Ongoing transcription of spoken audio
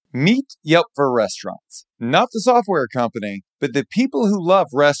Meet Yelp for restaurants. Not the software company, but the people who love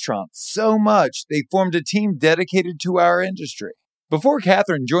restaurants so much they formed a team dedicated to our industry. Before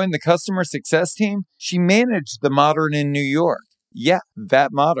Catherine joined the customer success team, she managed the Modern in New York. Yeah,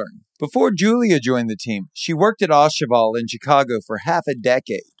 that Modern. Before Julia joined the team, she worked at Aucheval in Chicago for half a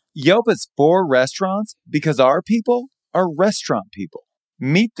decade. Yelp is for restaurants because our people are restaurant people.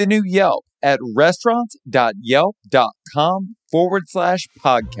 Meet the new Yelp at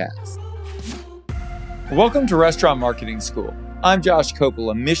restaurants.yelp.com/podcast. Welcome to Restaurant Marketing School. I'm Josh Kopel,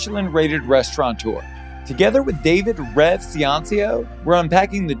 a Michelin-rated restaurateur. Together with David Rev Ciancio, we're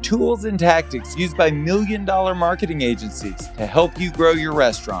unpacking the tools and tactics used by million-dollar marketing agencies to help you grow your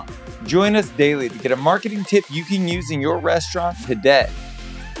restaurant. Join us daily to get a marketing tip you can use in your restaurant today.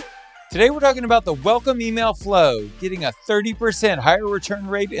 Today, we're talking about the welcome email flow, getting a 30% higher return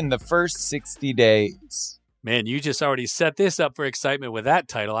rate in the first 60 days. Man, you just already set this up for excitement with that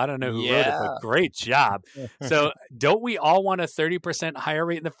title. I don't know who wrote it, but great job. So don't we all want a 30% higher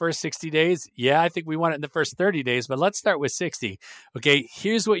rate in the first 60 days? Yeah, I think we want it in the first 30 days, but let's start with 60. Okay,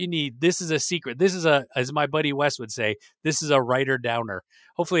 here's what you need. This is a secret. This is as my buddy Wes would say, this is a writer downer.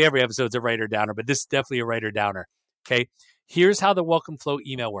 Hopefully every episode's a writer downer, but this is definitely a writer downer. Okay, here's how the welcome flow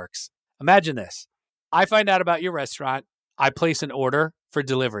email works. Imagine this. I find out about your restaurant. I place an order for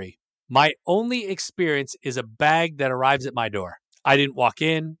delivery. My only experience is a bag that arrives at my door. I didn't walk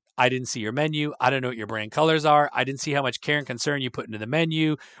in. I didn't see your menu. I don't know what your brand colors are. I didn't see how much care and concern you put into the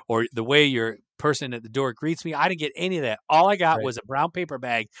menu or the way your person at the door greets me. I didn't get any of that. All I got was a brown paper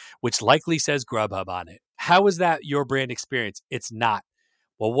bag, which likely says Grubhub on it. How is that your brand experience? It's not.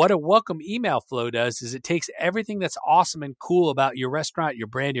 Well, what a welcome email flow does is it takes everything that's awesome and cool about your restaurant, your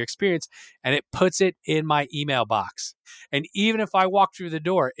brand, your experience, and it puts it in my email box. And even if I walk through the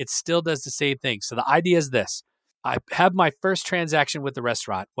door, it still does the same thing. So the idea is this. I have my first transaction with the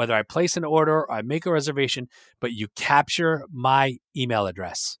restaurant, whether I place an order or I make a reservation, but you capture my email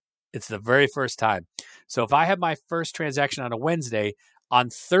address. It's the very first time. So if I have my first transaction on a Wednesday, on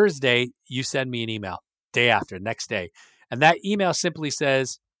Thursday, you send me an email, day after, next day. And that email simply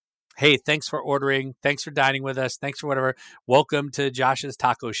says, hey, thanks for ordering. Thanks for dining with us. Thanks for whatever. Welcome to Josh's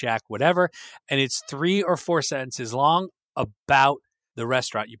Taco Shack, whatever. And it's 3 or 4 sentences long about the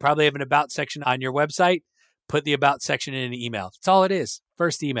restaurant. You probably have an about section on your website. Put the about section in an email. That's all it is.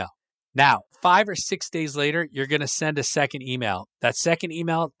 First email. Now, 5 or 6 days later, you're going to send a second email. That second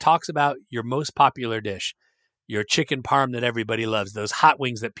email talks about your most popular dish. Your chicken parm that everybody loves, those hot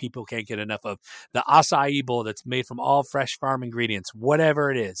wings that people can't get enough of, the acai bowl that's made from all fresh farm ingredients,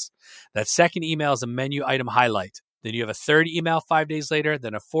 whatever it is. That second email is a menu item highlight. Then you have a third email 5 days later,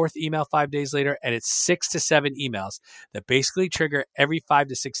 then a fourth email 5 days later, and it's 6 to 7 emails that basically trigger every 5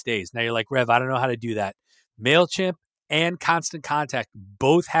 to 6 days. Now you're like, Rev, I don't know how to do that. MailChimp and Constant Contact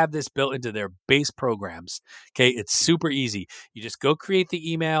both have this built into their base programs. Okay, it's super easy. You just go create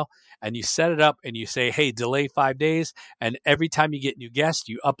the email and you set it up and you say, hey, delay 5 days. And every time you get new guests,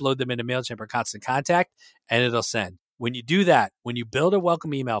 you upload them into MailChimp or Constant Contact and it'll send. When you do that, when you build a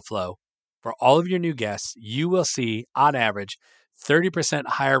welcome email flow for all of your new guests, you will see on average 30%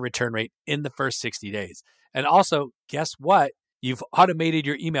 higher return rate in the first 60 days. And also, guess what? You've automated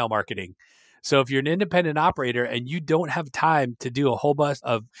your email marketing. So if you're an independent operator and you don't have time to do a whole bunch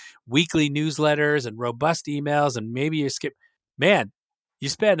of weekly newsletters and robust emails and maybe you skip, man, you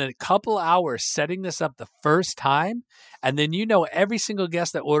spend a couple hours setting this up the first time, and then you know every single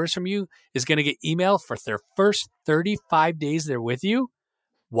guest that orders from you is going to get email for their first 35 days they're with you.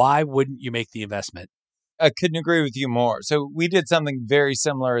 Why wouldn't you make the investment? I couldn't agree with you more. So we did something very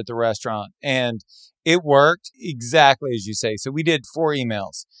similar at the restaurant, and it worked exactly as you say. So we did 4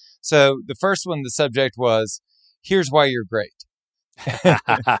 emails. So the first one, the subject was, here's why you're great.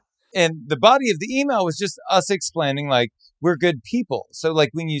 And the body of the email was just us explaining, like, we're good people. So, like,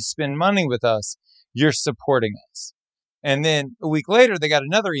 when you spend money with us, you're supporting us. And then a week later, they got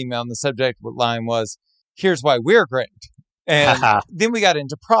another email, and the subject line was, here's why we're great. And then we got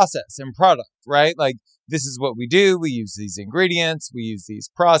into process and product, right? Like, this is what we do. We use these ingredients. We use these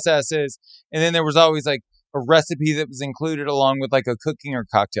processes. And then there was always, like, a recipe that was included along with, like, a cooking or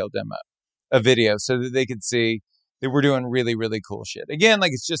cocktail demo, a video, so that they could see that we're doing really, really cool shit. Again,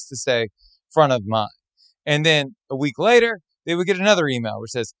 like, it's just to stay front of mind. And then a week later, they would get another email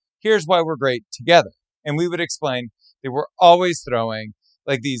which says, here's why we're great together. And we would explain that we're always throwing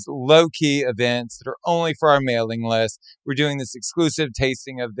like these low-key events that are only for our mailing list. We're doing this exclusive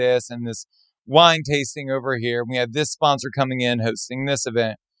tasting of this and this wine tasting over here. We have this sponsor coming in hosting this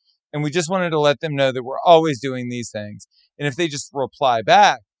event. And we just wanted to let them know that we're always doing these things. And if they just reply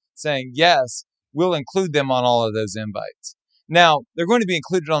back saying, yes, we'll include them on all of those invites. Now, they're going to be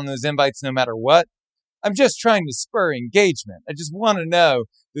included on those invites no matter what. I'm just trying to spur engagement. I just want to know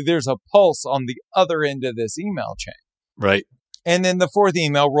that there's a pulse on the other end of this email chain. Right. And then the fourth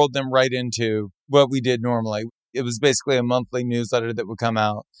email rolled them right into what we did normally. It was basically a monthly newsletter that would come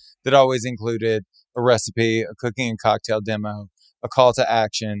out that always included a recipe, a cooking and cocktail demo, a call to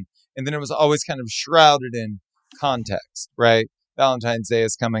action. And then it was always kind of shrouded in context, right? Valentine's Day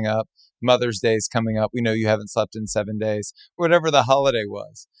is coming up. Mother's Day is coming up. We know you haven't slept in 7 days, whatever the holiday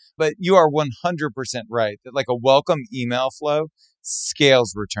was. But you are 100% right that like a welcome email flow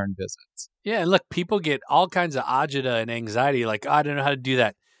scales return visits. Yeah. And look, people get all kinds of agita and anxiety. Like, I don't know how to do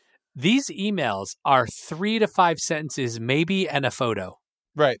that. These emails are 3 to 5 sentences, maybe, and a photo.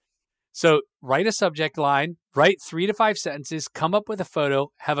 Right. So write a subject line, write 3 to 5 sentences, come up with a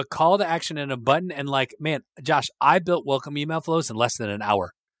photo, have a call to action and a button. And like, man, Josh, I built welcome email flows in less than an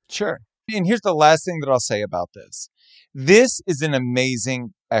hour. Sure. And here's the last thing that I'll say about this. This is an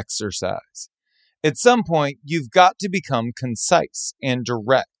amazing exercise. At some point, you've got to become concise and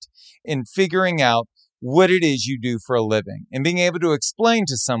direct in figuring out what it is you do for a living and being able to explain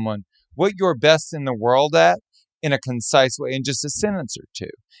to someone what you're best in the world at in a concise way in just a sentence or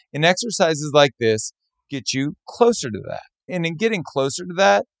two. And exercises like this get you closer to that. And in getting closer to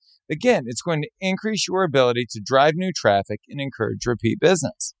that, again, it's going to increase your ability to drive new traffic and encourage repeat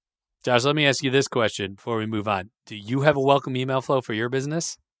business. Josh, let me ask you this question before we move on. Do you have a welcome email flow for your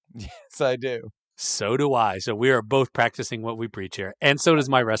business? Yes, I do. So do I. So we are both practicing what we preach here. And so does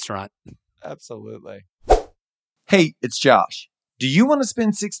my restaurant. Absolutely. Hey, it's Josh. Do you want to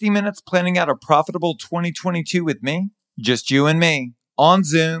spend 60 minutes planning out a profitable 2022 with me? Just you and me, on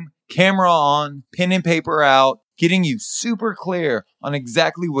Zoom, camera on, pen and paper out, getting you super clear on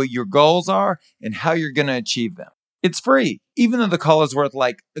exactly what your goals are and how you're going to achieve them. It's free, even though the call is worth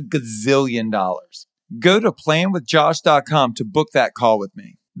like $1 gazillion. Go to planwithjosh.com to book that call with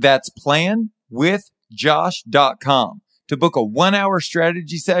me. That's planwithjosh.com to book a 1-hour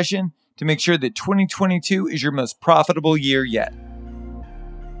strategy session to make sure that 2022 is your most profitable year yet.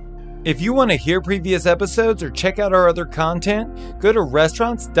 If you want to hear previous episodes or check out our other content, go to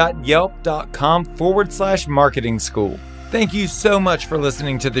restaurants.yelp.com/marketing school. Thank you so much for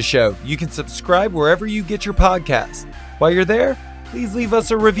listening to the show. You can subscribe wherever you get your podcasts. While you're there, please leave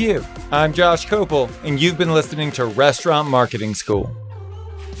us a review. I'm Josh Kopel, and you've been listening to Restaurant Marketing School.